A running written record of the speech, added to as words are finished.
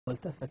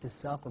والتفت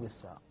الساق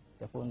بالساق.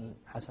 يقول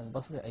حسن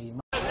البصري أي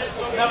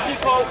Now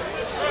people,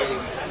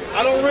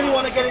 I don't really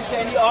want to get into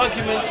any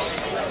arguments,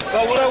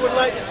 but what I would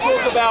like to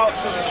talk about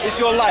is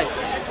your life.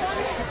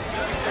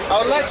 I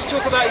would like to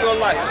talk about your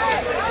life.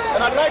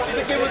 And I'd like to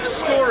begin with a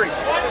story.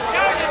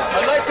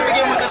 I'd like to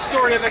begin with the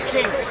story of a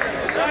king.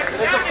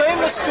 There's a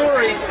famous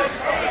story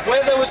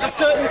where there was a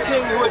certain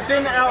king who had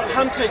been out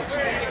hunting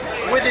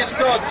with his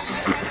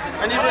dogs,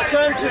 and he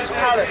returned to his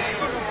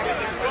palace.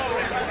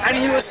 And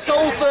he was so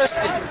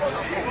thirsty.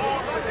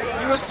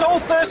 He was so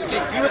thirsty.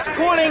 He was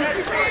calling,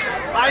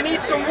 I need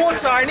some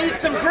water, I need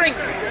some drink.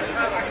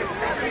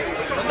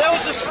 And there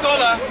was a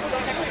scholar,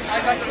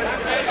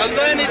 a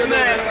learned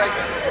man,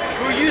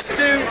 who used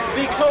to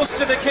be close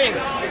to the king.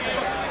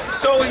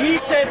 So he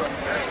said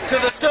to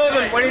the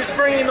servant, when he was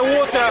bringing the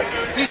water,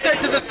 he said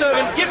to the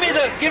servant, give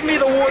me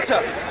the water,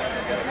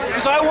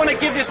 because I want to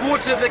give this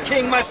water to the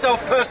king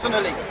myself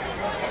personally.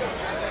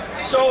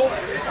 So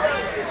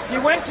he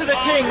went to the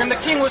king, and the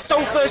king was so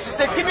thirsty, he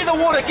said, give me the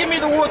water, give me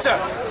the water.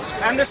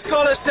 And the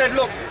scholar said,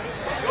 look,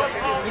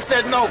 he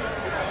said, no.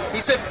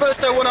 He said,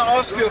 first I want to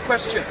ask you a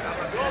question.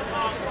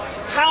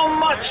 How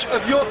much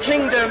of your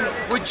kingdom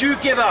would you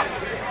give up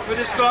for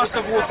this glass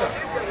of water?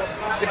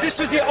 If this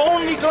was the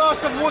only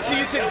glass of water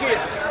you could give,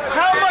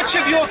 how much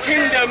of your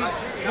kingdom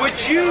would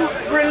you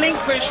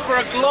relinquish for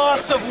a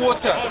glass of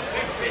water?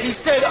 He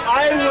said,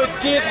 I would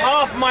give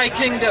half my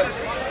kingdom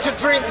to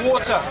drink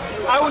water.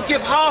 I would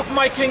give half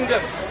my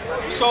kingdom.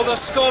 So the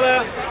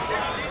scholar,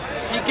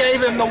 he gave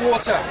him the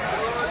water.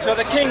 So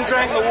the king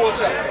drank the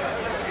water.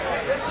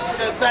 He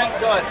said, thank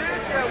God.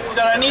 He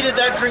said, I needed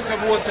that drink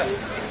of water.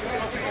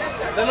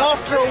 Then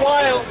after a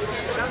while,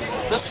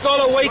 the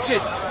scholar waited,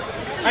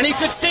 and he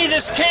could see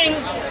this king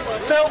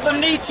felt the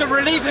need to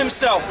relieve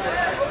himself.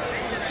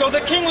 So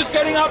the king was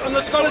getting up, and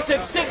the scholar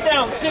said, sit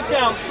down, sit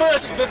down.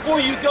 First,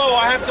 before you go,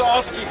 I have to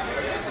ask you.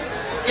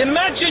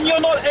 Imagine you're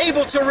not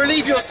able to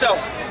relieve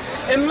yourself.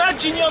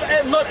 Imagine you're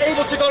not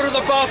able to go to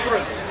the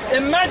bathroom.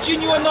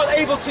 Imagine you are not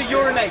able to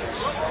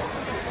urinate.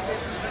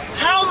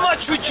 How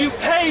much would you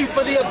pay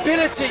for the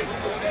ability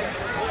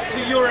to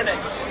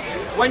urinate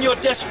when you're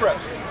desperate?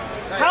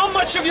 How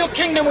much of your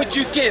kingdom would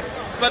you give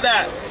for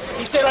that?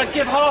 He said, I'd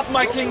give half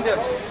my kingdom.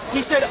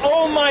 He said,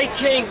 oh my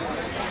king,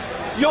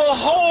 your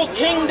whole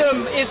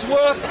kingdom is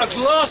worth a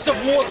glass of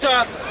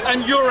water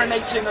and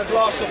urinating a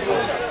glass of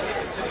water.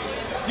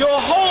 Your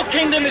whole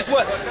kingdom is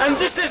worth, and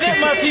this is it,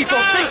 my people,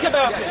 think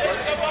about it.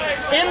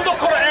 In the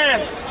Quran,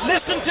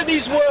 listen to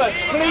these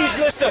words, please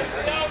listen.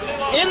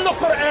 In the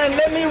Quran,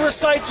 let me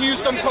recite to you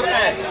some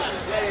Quran.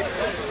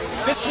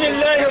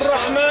 Bismillahir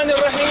Rahmanir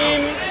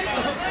Rahim.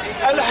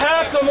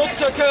 Alhaakumut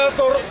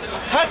takathur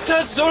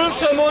hatta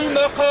zultumul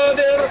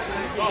maqabir.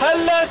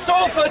 Qalla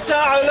sawfa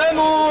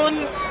ta'lamun.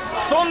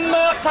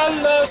 Thumma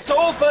qalla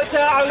sawfa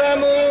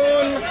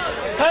ta'lamun.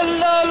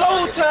 Qalla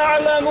law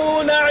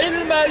ta'lamuna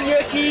ilma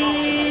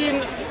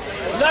al-yakin.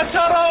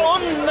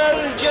 Latara'unna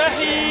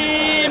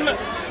al-jahim.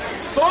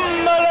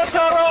 ثم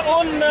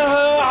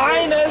لترؤنها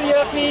عين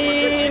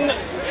اليقين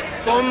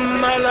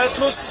ثم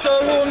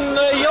لتسألن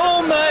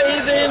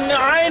يومئذ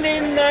عن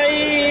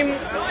النعيم.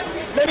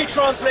 Let me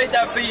translate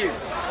that for you.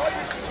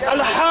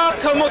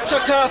 ألهاكم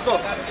التكاثر.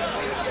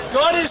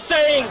 God is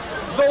saying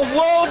the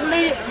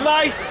worldly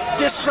life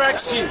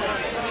distracts you.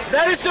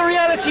 That is the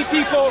reality,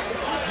 people.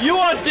 You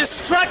are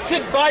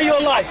distracted by your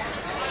life.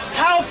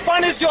 How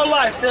fun is your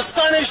life? The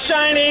sun is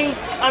shining,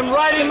 I'm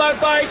riding my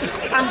bike,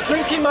 I'm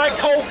drinking my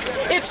Coke.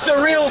 It's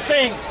the real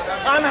thing.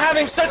 I'm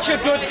having such a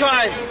good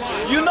time.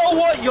 You know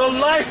what? Your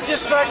life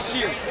distracts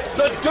you.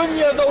 The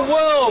dunya, the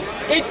world,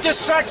 it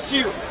distracts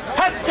you.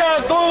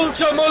 Hatta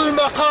dhultumul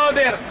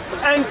maqabir,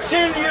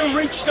 until you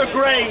reach the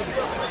grave.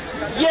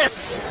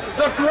 Yes,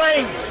 the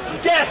grave,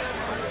 death.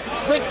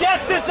 The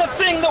death is the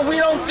thing that we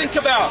don't think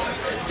about.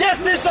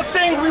 Death is the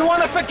thing, we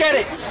want to forget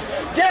it.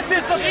 Death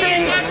is the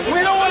thing, we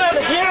don't want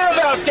to hear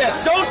about death.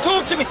 Don't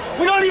talk to me.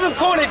 We don't even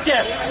call it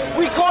death.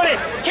 We call it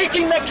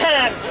kicking the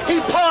can. He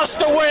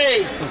passed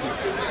away.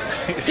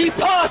 He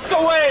passed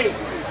away.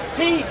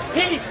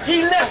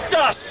 He left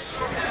us.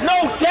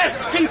 No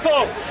death,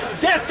 people.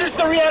 Death is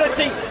the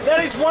reality.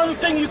 That is one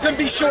thing you can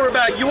be sure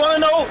about. You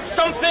want to know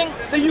something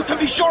that you can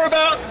be sure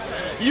about?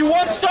 You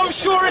want some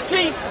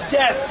surety?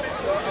 Death.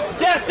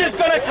 Death is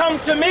going to come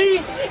to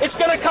me, it's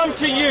going to come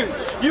to you.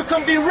 You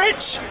can be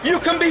rich, you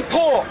can be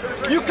poor.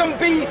 You can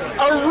be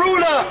a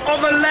ruler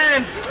of a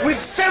land with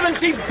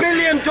 $70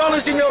 billion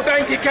in your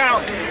bank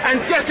account,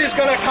 and death is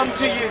going to come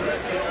to you.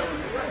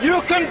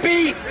 You can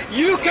be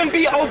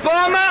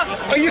Obama,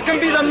 or you can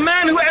be the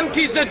man who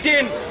empties the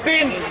bin.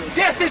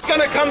 Death is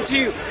going to come to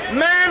you.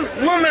 Man,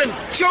 woman,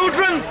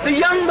 children, the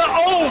young, the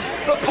old,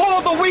 the poor,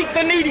 the weak,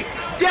 the needy.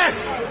 Death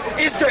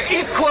is the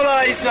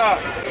equalizer.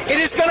 It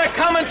is going to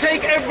come and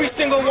take every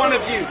single one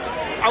of you.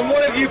 And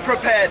what have you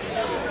prepared?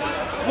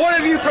 What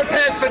have you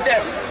prepared for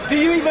death? Do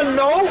you even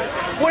know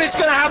what is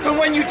going to happen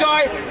when you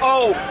die?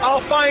 Oh, I'll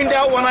find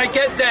out when I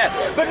get there.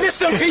 But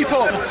listen,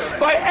 people,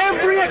 by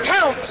every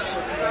account,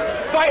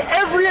 by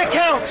every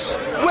account,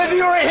 whether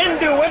you're a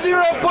Hindu, whether you're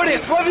a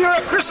Buddhist, whether you're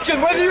a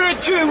Christian, whether you're a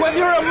Jew, whether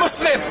you're a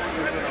Muslim,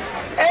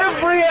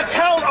 every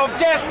account of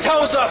death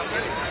tells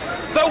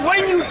us that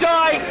when you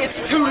die,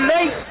 it's too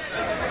late.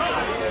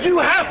 You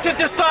have to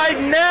decide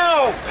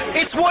now.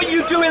 It's what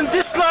you do in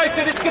this life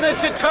that is going to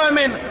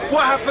determine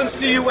what happens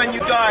to you when you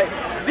die.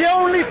 The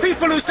only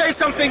people who say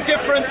something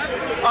different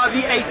are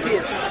the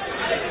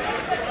atheists.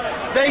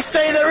 They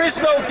say there is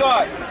no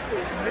God.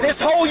 This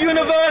whole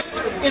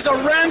universe is a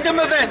random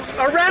event.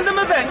 A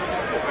random event?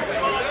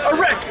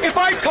 If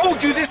I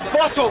told you this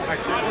bottle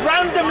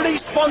randomly,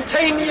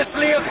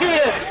 spontaneously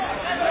appeared,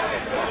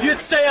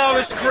 you'd say I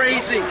was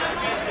crazy.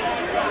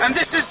 And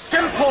this is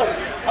simple.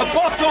 A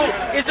bottle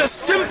is a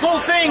simple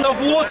thing of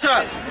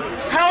water.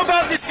 How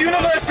about this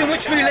universe in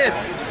which we live?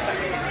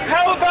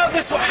 How about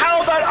this?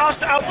 How about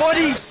us, our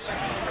bodies?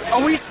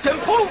 Are we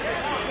simple?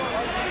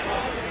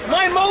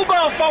 My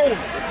mobile phone.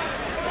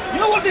 You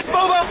know what this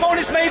mobile phone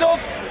is made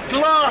of?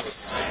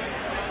 Glass.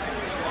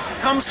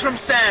 Comes from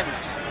sand.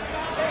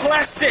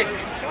 Plastic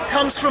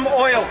comes from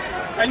oil.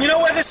 And you know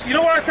where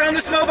I found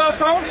this mobile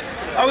phone?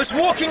 I was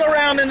walking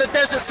around in the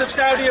deserts of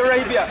Saudi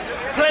Arabia.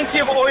 Plenty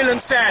of oil and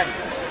sand.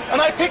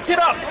 And I picked it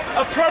up,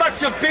 a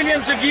product of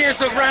billions of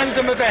years of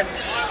random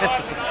events.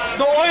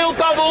 The oil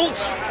bubbled,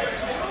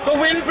 the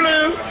wind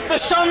blew, the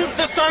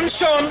sun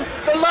shone,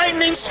 the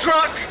lightning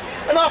struck,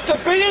 and after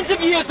billions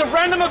of years of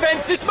random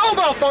events, this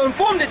mobile phone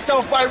formed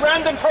itself by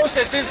random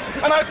processes,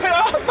 and I picked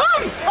up,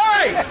 Mum,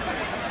 hi!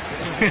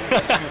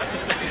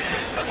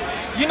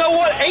 You know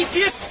what?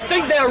 Atheists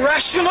think they're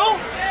rational?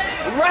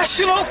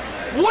 Rational?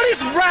 What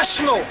is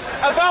rational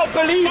about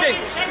believing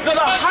that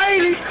a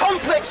highly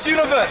complex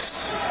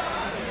universe,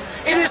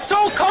 it is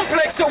so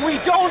complex that we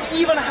don't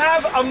even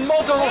have a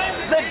model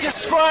that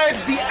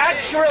describes the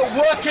accurate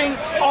working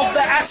of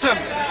the atom.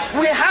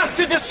 We have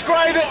to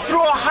describe it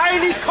through a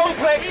highly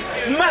complex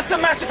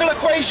mathematical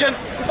equation.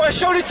 If I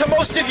showed it to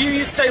most of you,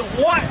 you'd say,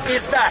 what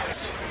is that?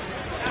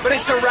 But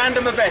it's a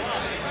random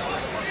event.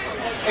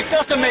 It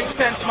doesn't make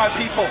sense, my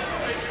people.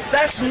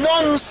 That's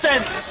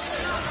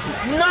nonsense.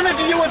 None of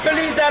you would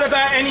believe that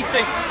about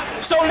anything.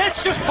 So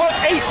let's just put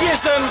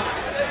atheism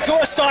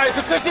to a side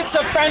because it's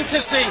a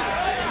fantasy.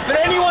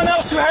 But anyone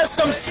else who has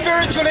some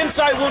spiritual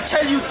insight will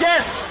tell you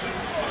death.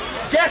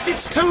 Death,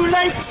 it's too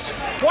late.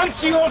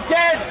 Once you're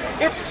dead,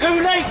 it's too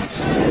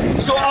late.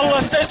 So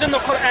Allah says in the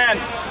Quran,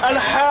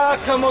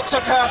 Al-Hakamu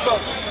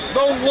Takafur.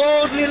 The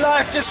worldly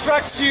life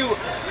distracts you.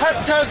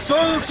 Hatta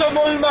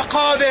zultumul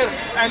maqabir.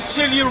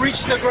 Until you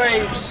reach the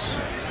graves.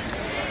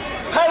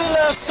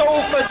 Kalla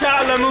sawfa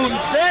ta'lamun.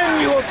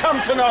 Then you will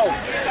come to know.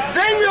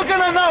 Then you're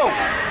going to know.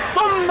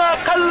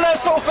 Thumma kalla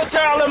sawfa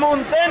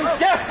ta'lamun. Then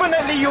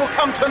definitely you'll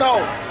come to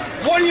know.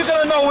 What are you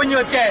going to know when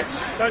you're dead?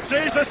 That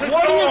Jesus is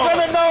What are you Lord.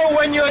 going to know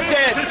when you're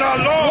dead? Jesus is our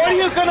Lord. What are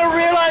you going to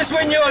realize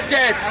when you're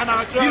dead?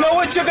 You know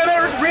what you're going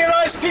to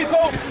realize,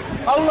 people?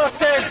 Allah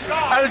says,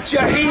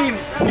 Al-Jahim.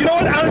 You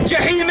know what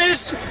Al-Jahim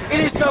is?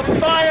 It is the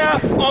fire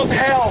of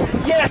hell.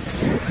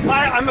 Yes,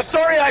 I'm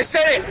sorry I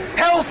said it.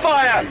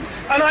 Hellfire.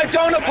 And I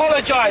don't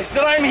apologize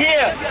that I'm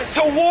here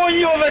to warn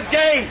you of a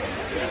day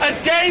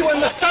when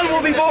the sun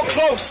will be brought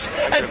close,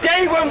 a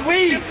day when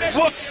we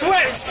will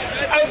sweat,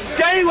 a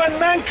day when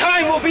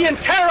mankind will be in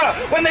terror,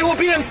 when they will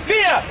be in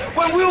fear,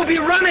 when we will be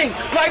running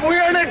like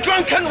we're in a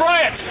drunken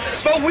riot,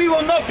 but we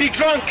will not be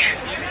drunk.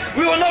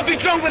 We will not be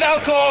drunk with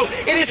alcohol.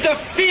 It is the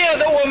fear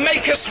that will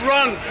make us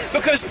run,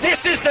 because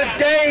this is the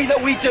day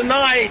that we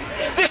denied.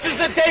 This is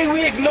the day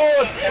we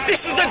ignored.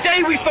 This is the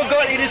day we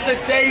forgot. It is the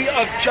day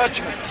of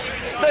judgment.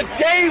 The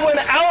day when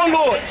our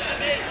Lord,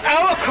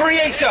 our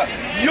Creator,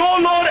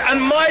 your Lord and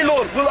my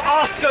Lord will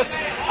ask us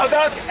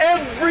about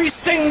every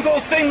single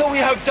thing that we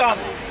have done.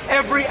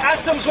 Every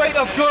atom's weight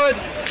of good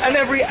and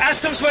every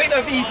atom's weight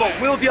of evil.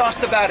 We'll be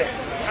asked about it.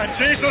 And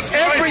Jesus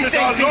Christ is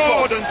our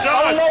Lord and Judge.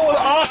 Allah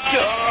will ask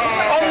us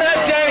on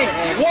that day,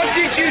 what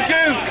did you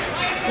do?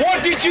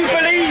 What did you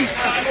believe?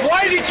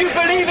 Why did you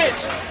believe it?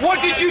 What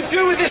did you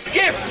do with this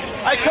gift?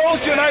 I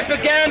told you, and I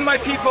began, my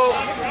people,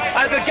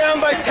 I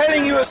began by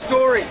telling you a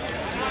story.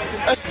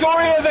 A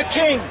story of a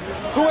king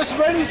who was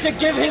ready to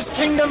give his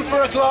kingdom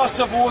for a glass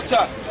of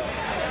water.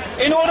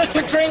 In order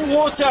to drink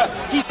water,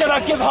 he said,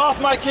 I'd give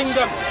half my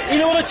kingdom.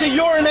 In order to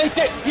urinate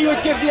it, he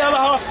would give the other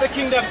half of the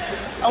kingdom.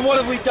 And what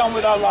have we done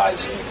with our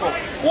lives, people?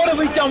 What have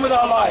we done with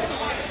our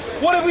lives?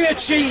 What have we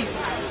achieved?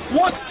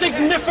 What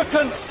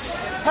significance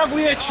have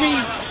we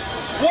achieved?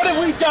 What have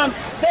we done?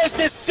 There's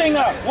this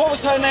singer. What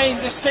was her name?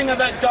 This singer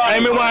that died.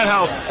 Amy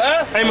Winehouse.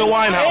 Amy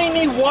Winehouse.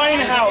 Amy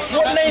Winehouse.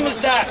 What name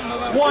is that?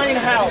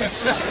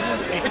 Winehouse.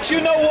 But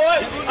you know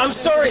what? I'm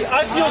sorry.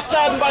 I feel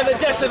saddened by the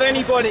death of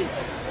anybody.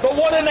 But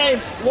what a name.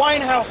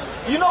 Winehouse.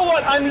 You know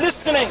what? I'm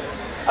listening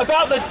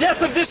about the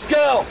death of this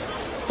girl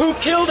who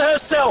killed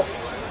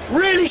herself.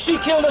 Really, she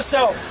killed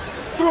herself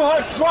through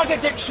her drug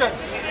addiction.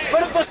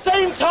 But at the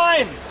same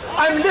time,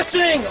 I'm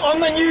listening on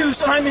the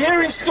news and I'm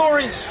hearing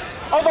stories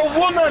of a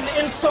woman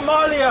in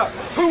Somalia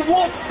who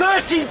walked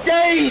 30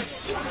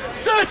 days.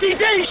 30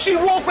 days she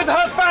walked with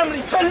her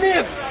family to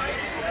live.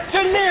 To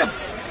live.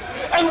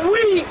 And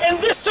we, in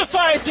this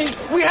society,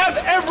 we have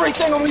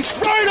everything and we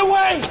throw it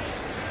away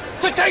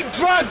to take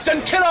drugs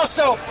and kill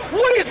ourselves.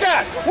 What is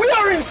that? We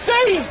are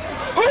insane.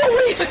 Who are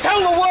we to tell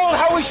the world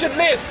how we should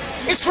live?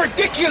 It's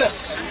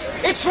ridiculous.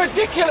 It's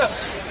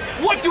ridiculous.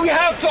 What do we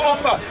have to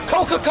offer?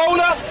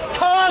 Coca-Cola?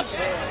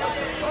 Cars?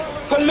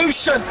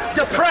 Pollution?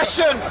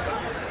 Depression?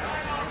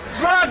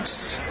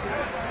 Drugs?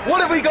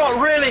 What have we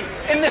got really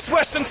in this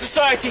Western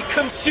society?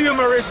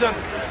 Consumerism.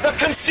 The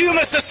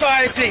consumer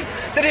society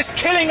that is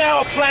killing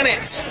our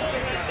planet.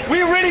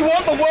 We really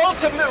want the world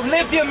to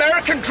live the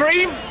American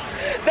dream?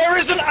 There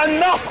isn't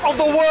enough of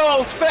the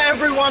world for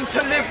everyone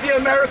to live the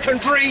American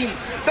dream.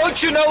 Don't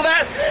you know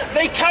that?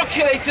 They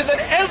calculated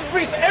that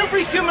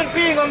every human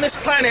being on this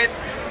planet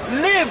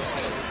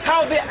lived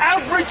how the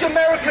average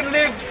American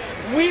lived.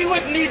 We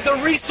would need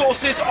the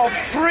resources of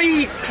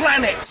 3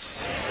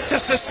 planets to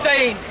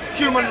sustain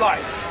human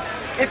life.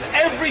 If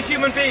every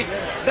human being,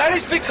 that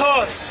is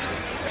because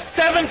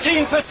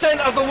 17%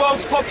 of the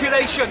world's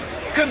population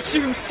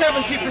consumes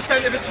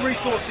 70% of its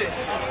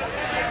resources.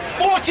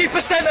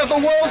 40% of the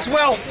world's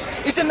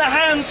wealth is in the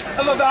hands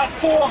of about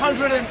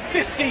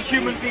 450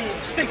 human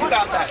beings. Think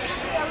about that.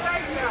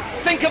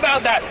 Think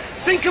about that.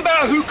 Think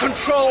about who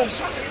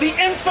controls the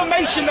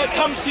information that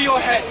comes to your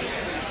head.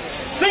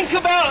 Think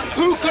about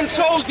who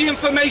controls the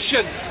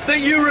information that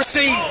you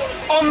receive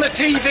on the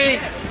TV.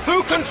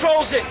 Who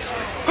controls it?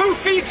 Who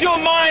feeds your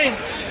mind?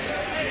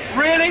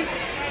 Really?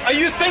 Are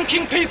you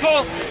thinking,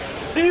 people?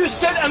 Do you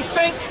sit and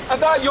think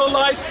about your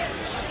life?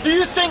 Do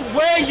you think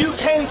where you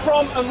came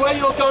from and where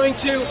you're going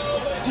to?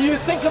 Do you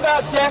think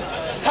about death?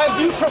 Have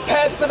you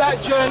prepared for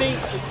that journey?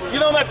 You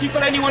know, my people,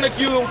 any one of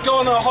you will go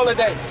on a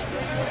holiday.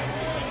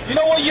 You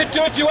know what you'd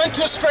do if you went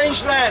to a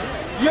strange land?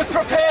 You'd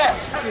prepare.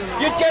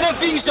 You'd get a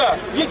visa.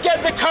 You'd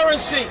get the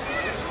currency.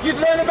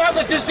 You'd learn about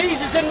the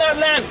diseases in that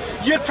land.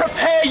 You'd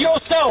prepare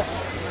yourself.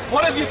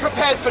 What have you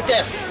prepared for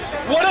death?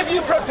 What have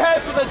you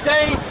prepared for the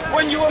day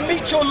when you will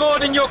meet your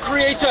Lord and your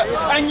Creator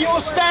and you will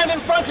stand in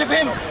front of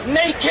Him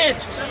naked,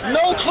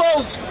 no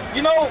clothes?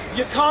 You know,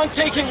 you can't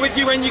take it with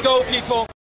you when you go, people.